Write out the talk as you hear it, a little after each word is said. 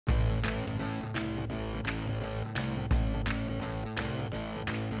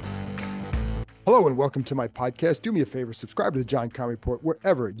Hello and welcome to my podcast. Do me a favor, subscribe to the John Keim Report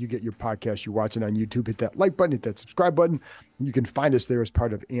wherever you get your podcast. You're watching on YouTube, hit that like button, hit that subscribe button. You can find us there as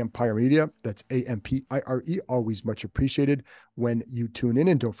part of Ampire Media. That's Ampire. Always much appreciated when you tune in.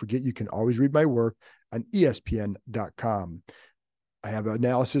 And don't forget, you can always read my work on ESPN.com. I have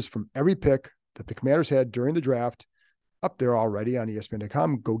analysis from every pick that the Commanders had during the draft up there already on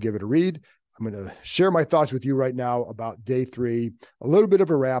ESPN.com. Go give it a read. I'm going to share my thoughts with you right now about day 3, a little bit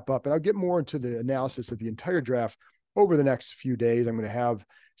of a wrap up, and I'll get more into the analysis of the entire draft over the next few days. I'm going to have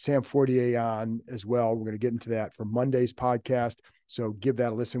Sam Fortier on as well. We're going to get into that for Monday's podcast. So give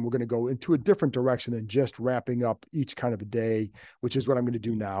that a listen. We're going to go into a different direction than just wrapping up each kind of a day, which is what I'm going to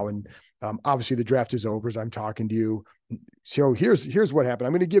do now. And obviously the draft is over as I'm talking to you. So here's what happened.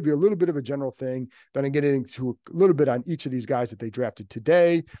 I'm going to give you a little bit of a general thing. Then I'm getting into a little bit on each of these guys that they drafted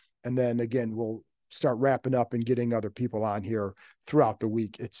today. And then again, we'll start wrapping up and getting other people on here throughout the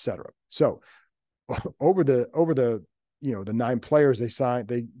week, et cetera. So over the 9 players they signed,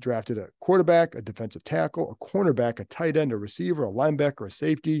 they drafted a quarterback, a defensive tackle, a cornerback, a tight end, a receiver, a linebacker, a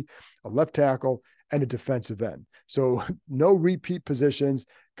safety, a left tackle, and a defensive end. So no repeat positions,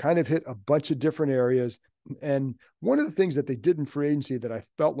 kind of hit a bunch of different areas. And one of the things that they did in free agency that I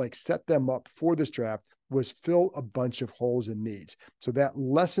felt like set them up for this draft was fill a bunch of holes and needs. So that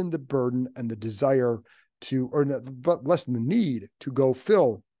lessened the burden and the desire but lessen the need to go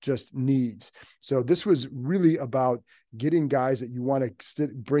fill just needs. So this was really about getting guys that you want to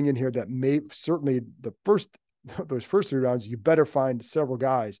bring in here that may certainly those first 3 rounds, you better find several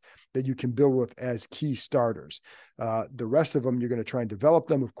guys that you can build with as key starters. The rest of them, you're going to try and develop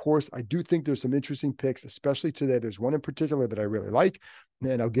them. Of course, I do think there's some interesting picks, especially today. There's one in particular that I really like,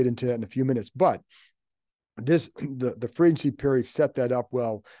 and I'll get into that in a few minutes. But the free agency period set that up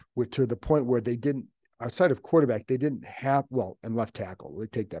well to the point where they didn't, outside of quarterback, they didn't have, and left tackle, they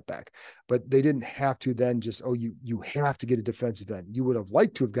take that back, but they didn't have to then just, you have to get a defensive end. You would have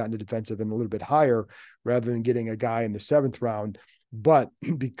liked to have gotten a defensive end a little bit higher rather than getting a guy in the 7th round. But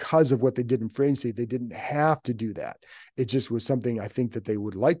because of what they did in free agency, they didn't have to do that. It just was something I think that they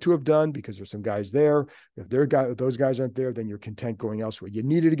would like to have done because there's some guys there. If those guys aren't there, then you're content going elsewhere. You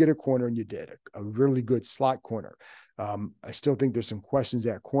needed to get a corner, and you did, a really good slot corner. I still think there's some questions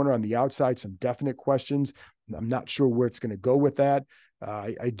at corner on the outside, some definite questions. I'm not sure where it's going to go with that.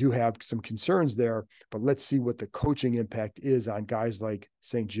 I do have some concerns there, but let's see what the coaching impact is on guys like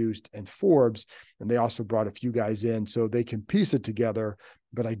St. Juste and Forbes. And they also brought a few guys in so they can piece it together,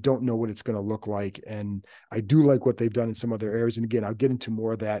 but I don't know what it's going to look like. And I do like what they've done in some other areas. And again, I'll get into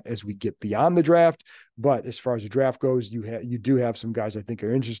more of that as we get beyond the draft. But as far as the draft goes, you do have some guys I think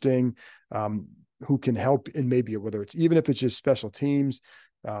are interesting, who can help in maybe whether it's even if it's just special teams.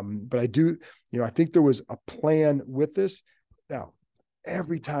 But I do, I think there was a plan with this. Now,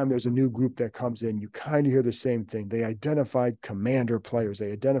 every time there's a new group that comes in, you kind of hear the same thing. They identified commander players.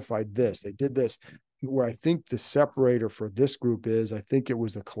 They identified this. They did this. Where I think the separator for this group is, I think it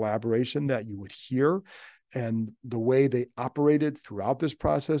was the collaboration that you would hear, and the way they operated throughout this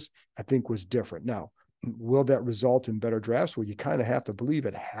process, I think was different. Now, will that result in better drafts? Well, you kind of have to believe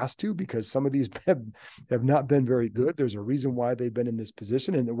it has to, because some of these have not been very good. There's a reason why they've been in this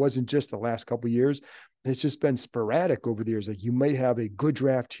position. And it wasn't just the last couple of years. It's just been sporadic over the years. Like you may have a good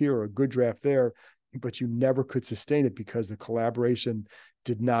draft here or a good draft there, but you never could sustain it because the collaboration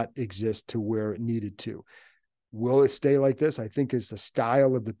did not exist to where it needed to. Will it stay like this? I think it's the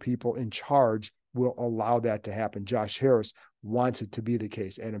style of the people in charge will allow that to happen. Josh Harris wants it to be the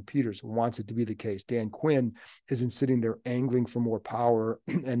case. Adam Peters wants it to be the case. Dan Quinn isn't sitting there angling for more power.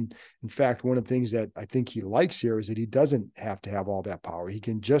 And in fact, one of the things that I think he likes here is that he doesn't have to have all that power. He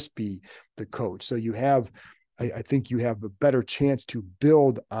can just be the coach. So I think you have a better chance to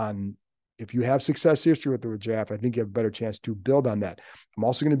build on. If you have success history with the draft, I think you have a better chance to build on that. I'm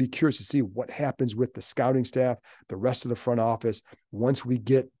also going to be curious to see what happens with the scouting staff, the rest of the front office, once we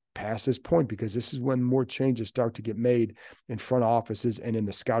get past this point, because this is when more changes start to get made in front offices and in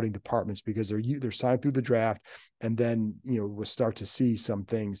the scouting departments, because they're signed through the draft, and then we'll start to see some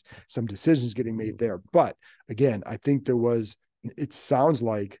decisions getting made there. But again, I think it sounds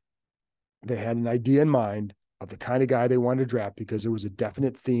like they had an idea in mind of the kind of guy they wanted to draft, because there was a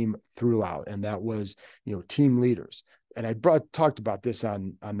definite theme throughout, and that was team leaders. And I talked about this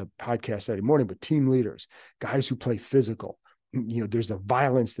on the podcast Saturday morning, but team leaders, guys who play physical. There's a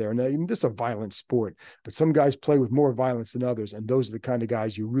violence there, and this is a violent sport, but some guys play with more violence than others. And those are the kind of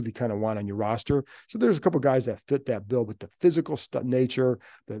guys you really kind of want on your roster. So there's a couple of guys that fit that bill, but the physical nature,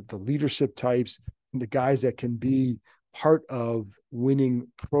 the leadership types, the guys that can be part of winning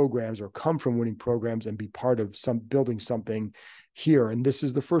programs or come from winning programs and be part of building something here. And this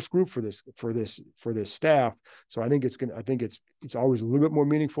is the first group for this staff. So I think it's always a little bit more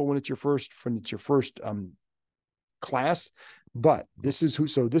meaningful when it's your first class. But this is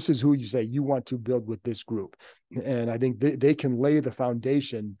who you say you want to build with this group. And I think they can lay the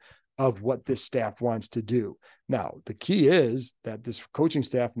foundation of what this staff wants to do. Now, the key is that this coaching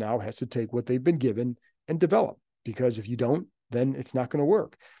staff now has to take what they've been given and develop, because if you don't, then it's not going to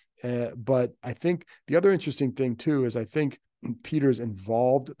work. But I think the other interesting thing too is I think Peter's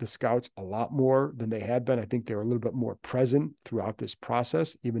involved the scouts a lot more than they had been. I think they were a little bit more present throughout this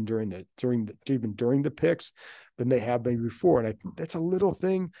process, even during the picks, than they have been before. And I think that's a little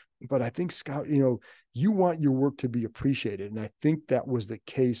thing, but I think scout, you want your work to be appreciated. And I think that was the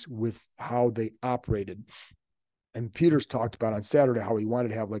case with how they operated. And Peters talked about on Saturday how he wanted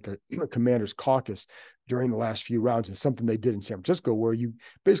to have like a commander's caucus during the last few rounds. It's something they did in San Francisco, where you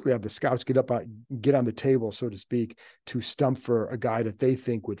basically have the scouts get on the table, so to speak, to stump for a guy that they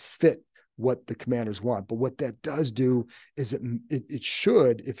think would fit what the commanders want. But what that does do is it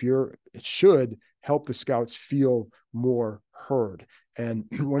should help the scouts feel more heard. And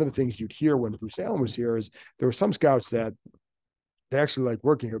one of the things you'd hear when Bruce Allen was here is there were some scouts that they actually like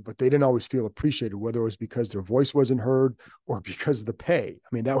working here, but they didn't always feel appreciated, whether it was because their voice wasn't heard or because of the pay. I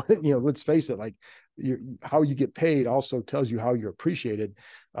mean, that, let's face it, like how you get paid also tells you how you're appreciated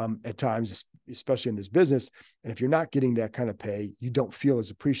at times, especially in this business. And if you're not getting that kind of pay, you don't feel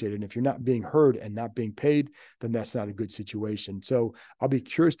as appreciated. And if you're not being heard and not being paid, then that's not a good situation. So I'll be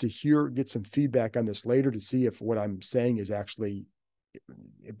curious to get some feedback on this later to see if what I'm saying is actually,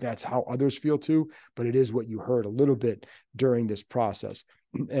 if that's how others feel too, but it is what you heard a little bit during this process.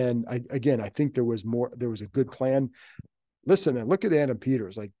 And I think there was a good plan. Listen, man, look at Adam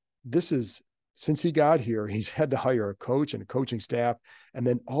Peters. Like, since he got here, he's had to hire a coach and a coaching staff. And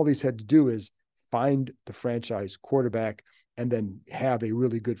then all he's had to do is find the franchise quarterback and then have a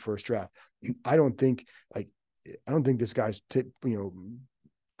really good first draft. I don't think this guy's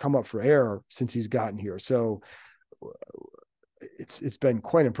come up for air since he's gotten here. So it's been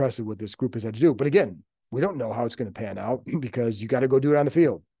quite impressive what this group has had to do. But again, we don't know how it's going to pan out because you got to go do it on the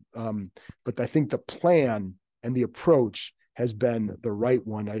field. But I think the plan and the approach has been the right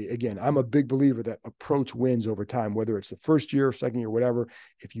one. I'm a big believer that approach wins over time, whether it's the first year, second year, whatever.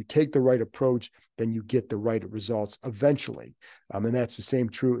 If you take the right approach, then you get the right results eventually. And that's the same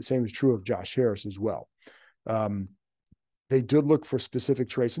is true of Josh Harris as well. They did look for specific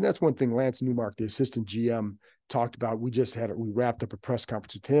traits. And that's one thing Lance Newmark, the assistant GM, talked about. We wrapped up a press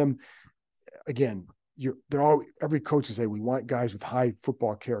conference with him. Again, every coach will say, we want guys with high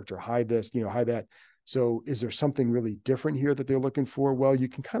football character, high this, high that. So is there something really different here that they're looking for? Well, you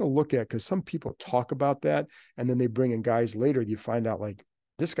can kind of look at, because some people talk about that and then they bring in guys later. You find out like,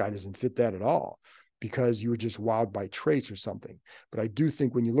 this guy doesn't fit that at all because you were just wowed by traits or something. But I do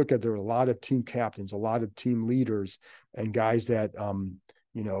think when you look at, there are a lot of team captains, a lot of team leaders and guys that,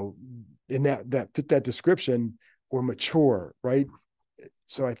 in that fit that description or mature, right?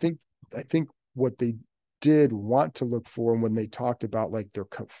 So I think what they did want to look for, and when they talked about like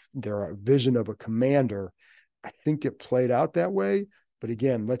their vision of a commander, I think it played out that way. But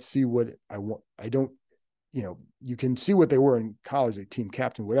again, let's see what I want. You can see what they were in college, like team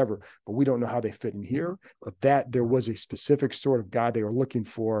captain, whatever, but we don't know how they fit in here. But that there was a specific sort of guy they were looking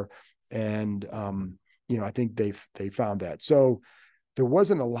for. And, I think they found that. So there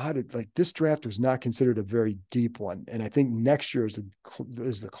wasn't a lot of like, this draft was not considered a very deep one. And I think next year is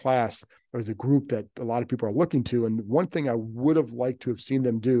the class or the group that a lot of people are looking to. And one thing I would have liked to have seen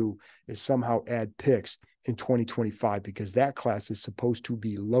them do is somehow add picks in 2025, because that class is supposed to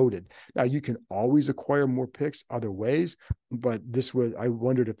be loaded. Now you can always acquire more picks other ways, but I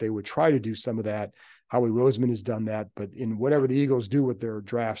wondered if they would try to do some of that. Howie Roseman has done that, but in whatever the Eagles do with their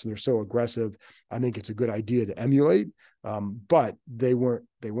drafts, and they're so aggressive, I think it's a good idea to emulate. But they weren't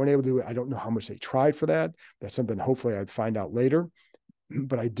able to do it. I don't know how much they tried for that. That's something hopefully I'd find out later.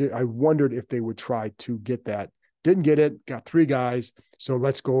 But I wondered if they would try to get that. Didn't get it, got 3 guys. So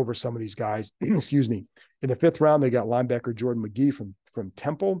let's go over some of these guys. Excuse me. In the 5th round, they got linebacker Jordan Magee from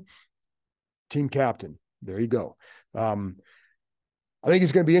Temple, team captain. There you go. I think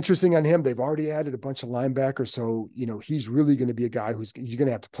it's going to be interesting on him. They've already added a bunch of linebackers. So, he's really going to be a guy he's going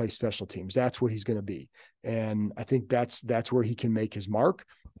to have to play special teams. That's what he's going to be. And I think that's where he can make his mark.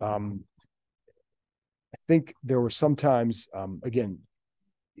 I think there were sometimes, again,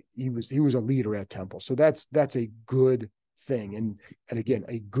 he was a leader at Temple. So that's a good thing. And again,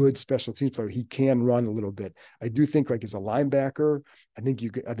 a good special teams player. He can run a little bit. I do think like as a linebacker, I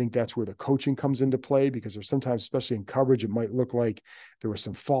think that's where the coaching comes into play, because there's sometimes, especially in coverage, it might look like there were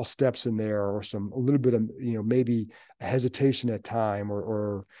some false steps in there, or a little bit of, maybe a hesitation at time,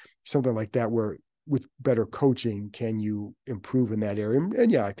 or something like that, where with better coaching, can you improve in that area?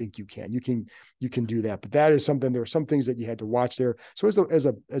 And yeah, I think you can do that. But that is something, there are some things that you had to watch there. So as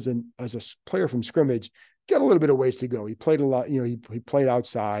a player from scrimmage, got a little bit of ways to go. He played a lot, he played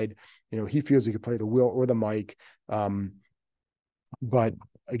outside, he feels he could play the Will or the Mike. But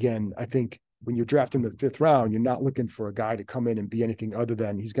again, I think when you draft him in the 5th round, you're not looking for a guy to come in and be anything other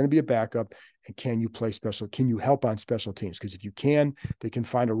than he's going to be a backup. And can you help on special teams? Because if you can, they can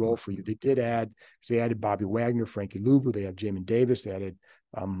find a role for you. They added Bobby Wagner, Frankie Louvu. They have Jamin Davis. They added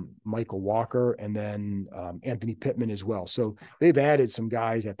Michael Walker, and then Anthony Pittman as well. So they've added some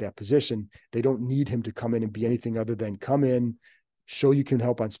guys at that position. They don't need him to come in and be anything other than come in, show you can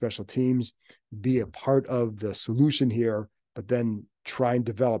help on special teams, be a part of the solution here, but then try and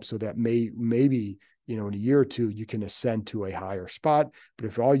develop so that maybe in a year or two you can ascend to a higher spot. But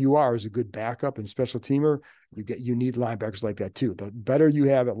if all you are is a good backup and special teamer, you need linebackers like that too. The better you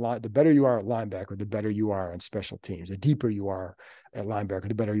are at linebacker, the better you are on special teams. The deeper you are at linebacker,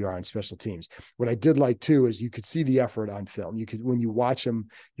 the better you are on special teams. What I did like too is you could see the effort on film. When you watch him,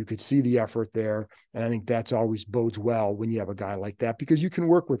 you could see the effort there. And I think that's always bodes well when you have a guy like that, because you can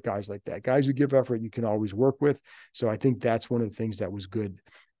work with guys like that. Guys who give effort, you can always work with. So I think that's one of the things that was good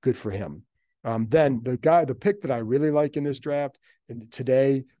for him. Then the pick that I really like in this draft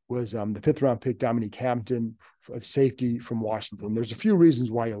today was the 5th round pick, Dominique Hampton, safety from Washington. There's a few reasons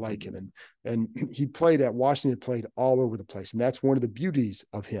why you like him. And he played at Washington, played all over the place. And that's one of the beauties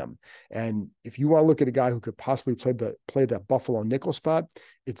of him. And if you want to look at a guy who could possibly play that Buffalo nickel spot,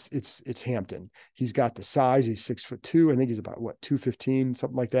 it's Hampton. He's got the size. He's 6'2". I think he's about 215,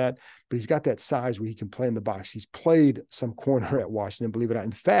 something like that. But he's got that size where he can play in the box. He's played some corner at Washington, believe it or not.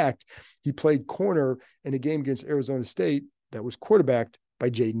 In fact, he played corner in a game against Arizona State that was quarterbacked by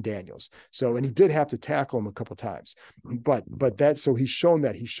Jaden Daniels. So, and he did have to tackle him a couple of times, so he's shown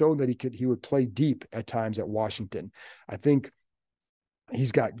that he would play deep at times at Washington. I think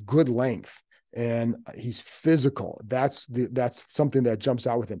he's got good length and he's physical. That's something that jumps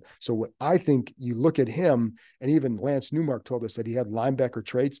out with him. So what I think, you look at him, and even Lance Newmark told us that he had linebacker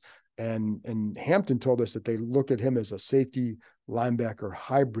traits, and Hampton told us that they look at him as a safety linebacker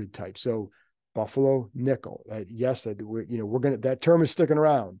hybrid type. So Buffalo nickel. Yes, that term is sticking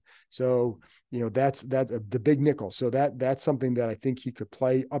around. So, that's the big nickel. So that's something that I think he could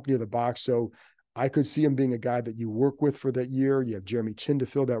play up near the box. So I could see him being a guy that you work with for that year. You have Jeremy Chin to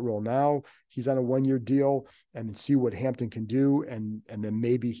fill that role now. He's on a 1-year deal, and then see what Hampton can do. And then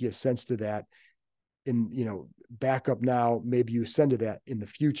maybe he ascends to that back up now, maybe you ascend to that in the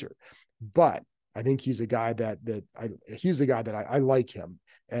future. But I think he's a guy he's the guy that I like him.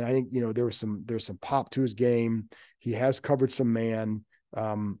 And I think, there's some pop to his game. He has covered some man.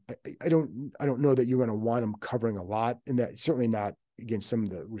 I don't know that you're going to want him covering a lot in that, certainly not against some of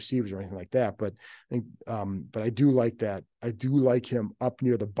the receivers or anything like that. But I think, but I do like that. I do like him up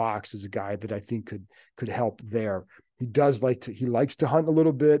near the box as a guy that I think could help there. He likes to hunt a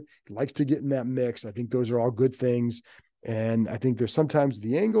little bit. He likes to get in that mix. I think those are all good things. And I think there's sometimes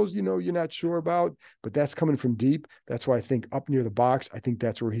the angles, you're not sure about, but that's coming from deep. That's why I think up near the box, I think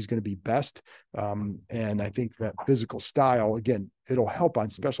that's where he's going to be best. And I think that physical style, again, it'll help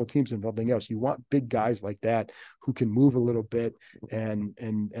on special teams and nothing else. You want big guys like that who can move a little bit. And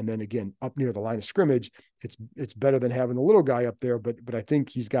then again, up near the line of scrimmage, it's better than having the little guy up there, but I think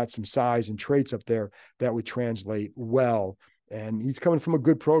he's got some size and traits up there that would translate well. And he's coming from a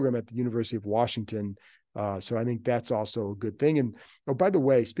good program at the University of Washington. So I think that's also a good thing. And by the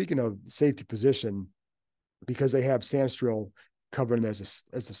way, speaking of safety position, because they have Sandstrill covering as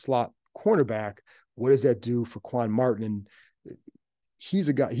a slot cornerback, what does that do for Quan Martin? And he's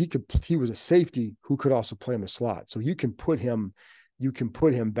a guy, he was a safety who could also play in the slot. So you can put him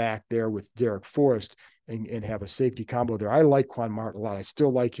back there with Derek Forrest and have a safety combo there. I like Quan Martin a lot. I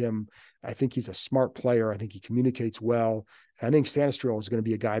still like him. I think he's a smart player. I think he communicates well. And I think Sandstrill is going to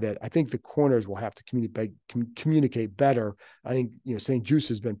be a guy that I think the corners will have to communicate better. I think, St. Juice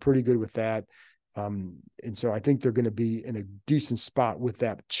has been pretty good with that. And so I think they're going to be in a decent spot with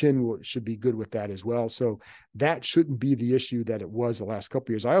that. Chin should be good with that as well. So that shouldn't be the issue that it was the last couple of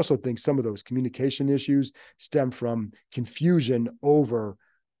years. I also think some of those communication issues stem from confusion over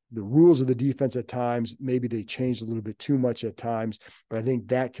the rules of the defense at times, maybe they changed a little bit too much at times, but I think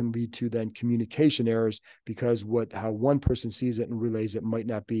that can lead to then communication errors because how one person sees it and relays it might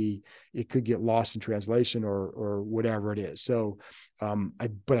not be, it could get lost in translation or whatever it is. So,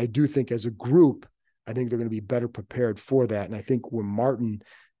 but I do think as a group, I think they're going to be better prepared for that. And I think when Martin,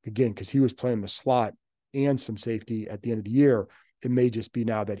 again, because he was playing the slot and some safety at the end of the year, it may just be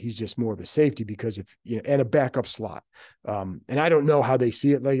now that he's just more of a safety because and a backup slot. And I don't know how they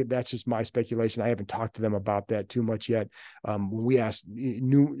see it. Like that's just my speculation. I haven't talked to them about that too much yet. When we asked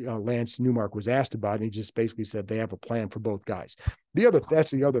Lance Newmark was asked about it, he just basically said they have a plan for both guys. That's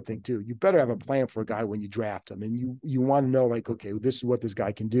the other thing too. You better have a plan for a guy when you draft him, and you want to know like, okay, this is what this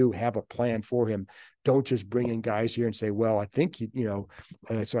guy can do. Have a plan for him. Don't just bring in guys here and say, well, I think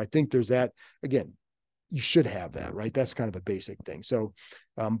so I think there's that again. You should have that, right? That's kind of a basic thing. So,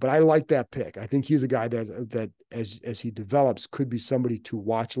 but I like that pick. I think he's a guy that as he develops could be somebody to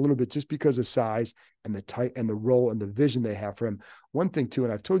watch a little bit just because of size and the type and the role and the vision they have for him. One thing too,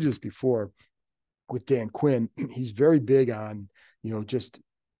 and I've told you this before with Dan Quinn, he's very big on, just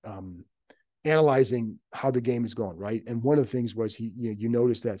analyzing how the game is going, right? And one of the things was you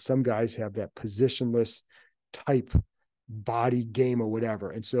notice that some guys have that positionless type body game or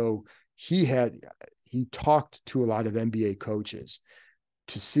whatever. And so he talked to a lot of NBA coaches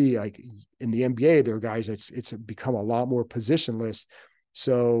to see, like in the NBA, there are guys it's become a lot more positionless.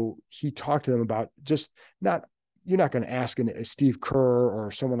 So he talked to them about just you're not going to ask a Steve Kerr or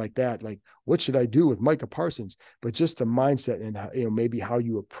someone like that, like, what should I do with Micah Parsons? But just the mindset and maybe how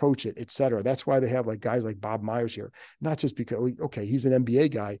you approach it, et cetera. That's why they have like guys like Bob Myers here, not just because, okay, he's an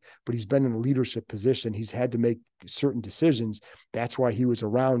NBA guy, but he's been in a leadership position. He's had to make certain decisions. That's why he was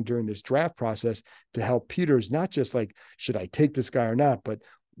around during this draft process to help Peters, not just like, should I take this guy or not, but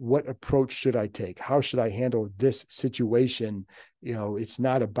what approach should I take? How should I handle this situation? It's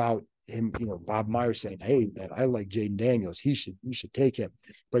not about him, Bob Myers saying, hey, man, I like Jaden Daniels. You should take him.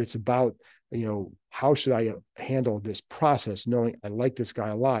 But it's about, how should I handle this process knowing I like this guy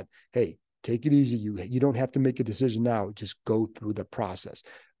a lot? Hey, take it easy. You don't have to make a decision now. Just go through the process.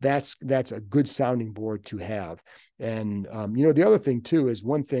 That's a good sounding board to have. And, the other thing too, is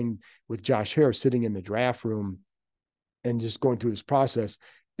one thing with Josh Harris sitting in the draft room and just going through this process,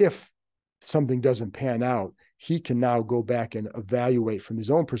 if something doesn't pan out, he can now go back and evaluate from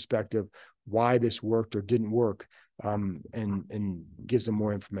his own perspective why this worked or didn't work, and gives them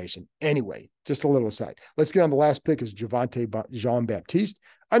more information. Anyway, just a little aside. Let's get on the last pick is Javontae Jean-Baptiste.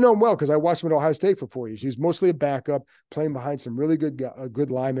 I know him well because I watched him at Ohio State for 4 years. He was mostly a backup, playing behind some really good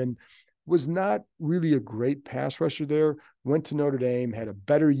linemen. Was not really a great pass rusher there. Went to Notre Dame, had a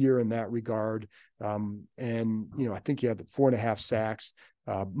better year in that regard. And, I think he had 4.5 sacks.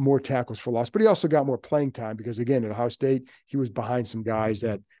 More tackles for loss, but he also got more playing time because again, at Ohio State, he was behind some guys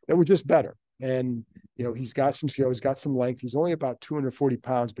that were just better. And, he's got some skill, he's got some length. He's only about 240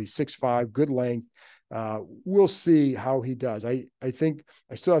 pounds, but he's 6'5", good length. We'll see how he does. I think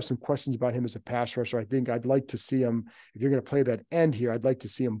I still have some questions about him as a pass rusher. I think I'd like to see him, if you're going to play that end here, I'd like to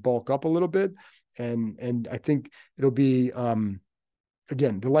see him bulk up a little bit. And I think it'll be,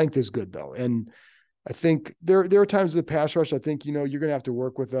 again, the length is good though. And I think there are times in the pass rush, I think, you're going to have to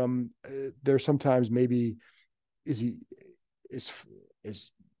work with them. There's sometimes maybe does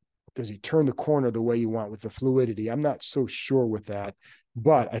he turn the corner the way you want with the fluidity? I'm not so sure with that,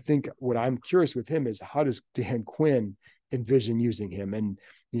 but I think what I'm curious with him is how does Dan Quinn envision using him? And,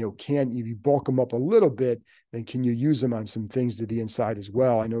 can you bulk him up a little bit, then can you use him on some things to the inside as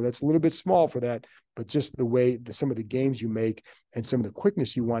well? I know that's a little bit small for that, but just the way some of the games you make and some of the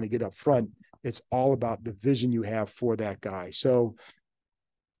quickness you want to get up front, it's all about the vision you have for that guy. So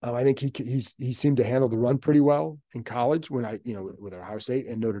I think he seemed to handle the run pretty well in college with Ohio State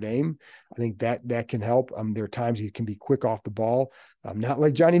and Notre Dame. I think that can help. There are times he can be quick off the ball, not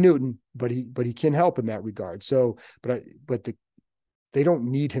like Johnny Newton, but he can help in that regard. So, they don't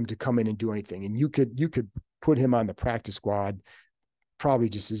need him to come in and do anything. And you could put him on the practice squad probably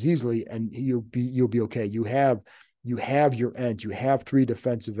just as easily, and you'll be okay. You have your ends. You have 3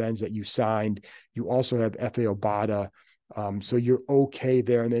 defensive ends that you signed. You also have F.A. Obata. So you're okay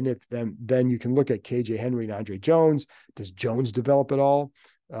there. And then you can look at KJ Henry and Andre Jones. Does Jones develop at all?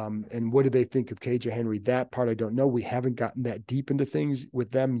 And what do they think of KJ Henry? That part I don't know. We haven't gotten that deep into things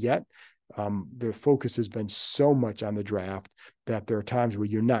with them yet. Their focus has been so much on the draft that there are times where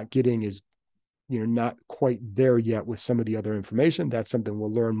you're not quite there yet with some of the other information. That's something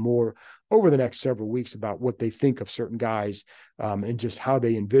we'll learn more over the next several weeks about what they think of certain guys, and just how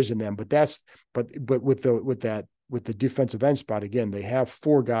they envision them. But with the defensive end spot, again, they have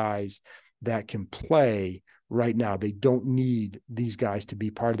 4 guys that can play right now. They don't need these guys to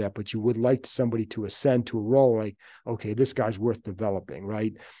be part of that, but you would like somebody to ascend to a role like, okay, this guy's worth developing,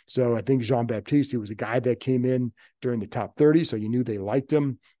 right? So I think Jean-Baptiste, he was a guy that came in during the top 30, so you knew they liked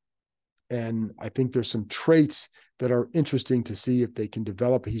him. And I think there's some traits that are interesting to see if they can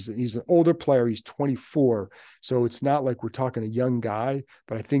develop. He's an older player. He's 24. So it's not like we're talking a young guy,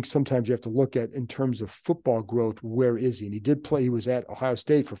 but I think sometimes you have to look at, in terms of football growth, where is he? And he did play. He was at Ohio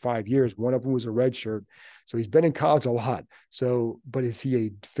State for 5 years. One of them was a redshirt. So he's been in college a lot. So, but is he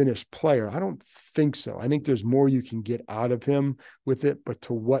a finished player? I don't think so. I think there's more you can get out of him with it, but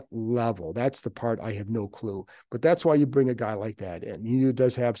to what level? That's the part I have no clue. But that's why you bring a guy like that in. He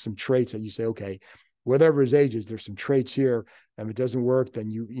does have some traits that you say, okay, whatever his age is, there's some traits here. And if it doesn't work,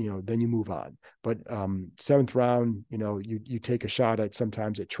 then you move on. But seventh round, you take a shot at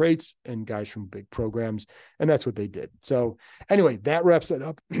sometimes at traits and guys from big programs, and that's what they did. So anyway, that wraps it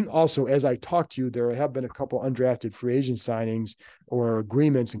up. Also, as I talked to you, there have been a couple undrafted free agent signings or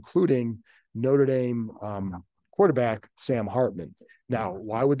agreements, including Notre Dame quarterback Sam Hartman. Now,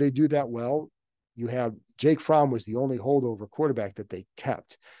 why would they do that? Well, you have Jake Fromm was the only holdover quarterback that they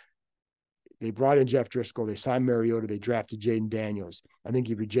kept. They brought in Jeff Driscoll. They signed Mariota. They drafted Jaden Daniels. I think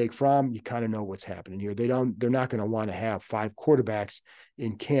if you're Jake Fromm, you kind of know what's happening here. They're not going to want to have 5 quarterbacks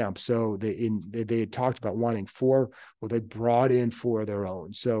in camp. So they had talked about wanting 4. Well, they brought in 4 of their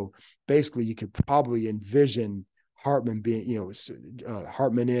own. So basically, you could probably envision Hartman being,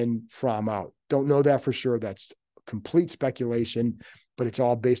 Hartman in, Fromm out. Don't know that for sure. That's complete speculation, but it's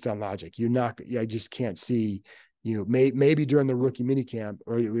all based on logic. I just can't see, maybe during the rookie minicamp,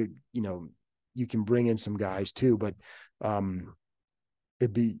 or you can bring in some guys too, but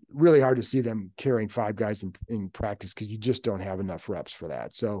it'd be really hard to see them carrying 5 guys in practice because you just don't have enough reps for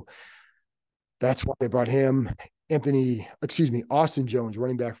that. So that's why they brought him. Austin Jones,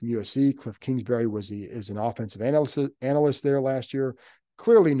 running back from USC. Cliff Kingsbury is an offensive analyst there last year.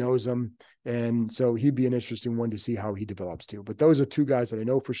 Clearly knows him. And so he'd be an interesting one to see how he develops too. But those are 2 guys that I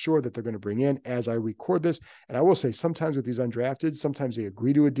know for sure that they're going to bring in as I record this. And I will say, sometimes with these undrafted, sometimes they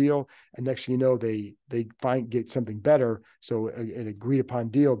agree to a deal, and next thing you know, they get something better. So an agreed upon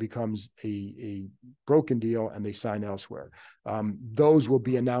deal becomes a broken deal, and they sign elsewhere. Those will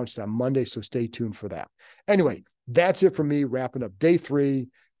be announced on Monday, so stay tuned for that. Anyway, that's it for me, wrapping up day 3.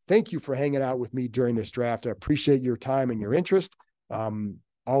 Thank you for hanging out with me during this draft. I appreciate your time and your interest.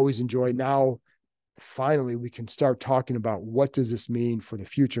 Always enjoy. Now, finally, we can start talking about what does this mean for the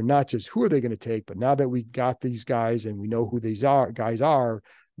future, not just who are they going to take, but now that we got these guys and we know who these guys are,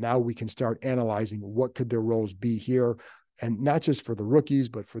 now we can start analyzing what could their roles be here, and not just for the rookies,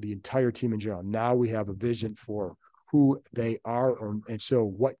 but for the entire team in general. Now we have a vision for who they are, and so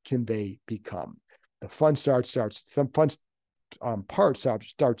what can they become? The fun part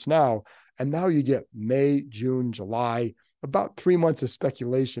starts now, and now you get May, June, July, about 3 months of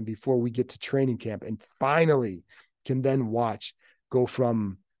speculation before we get to training camp, and finally can then go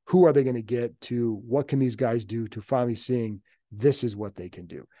from who are they going to get to what can these guys do to finally seeing this is what they can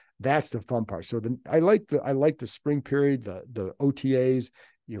do. That's the fun part. So I like the spring period, the OTAs,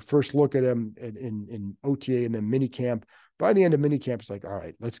 your first look at them in OTA and then mini camp. By the end of mini camp, it's like, all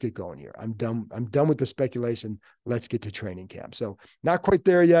right, let's get going here. I'm done with the speculation. Let's get to training camp. So not quite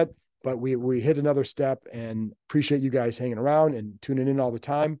there yet, but we hit another step, and appreciate you guys hanging around and tuning in all the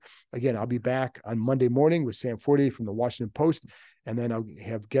time. Again, I'll be back on Monday morning with Sam Fortier from the Washington Post, and then I'll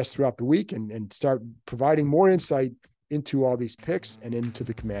have guests throughout the week and start providing more insight into all these picks and into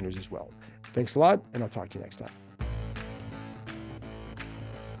the Commanders as well. Thanks a lot, and I'll talk to you next time.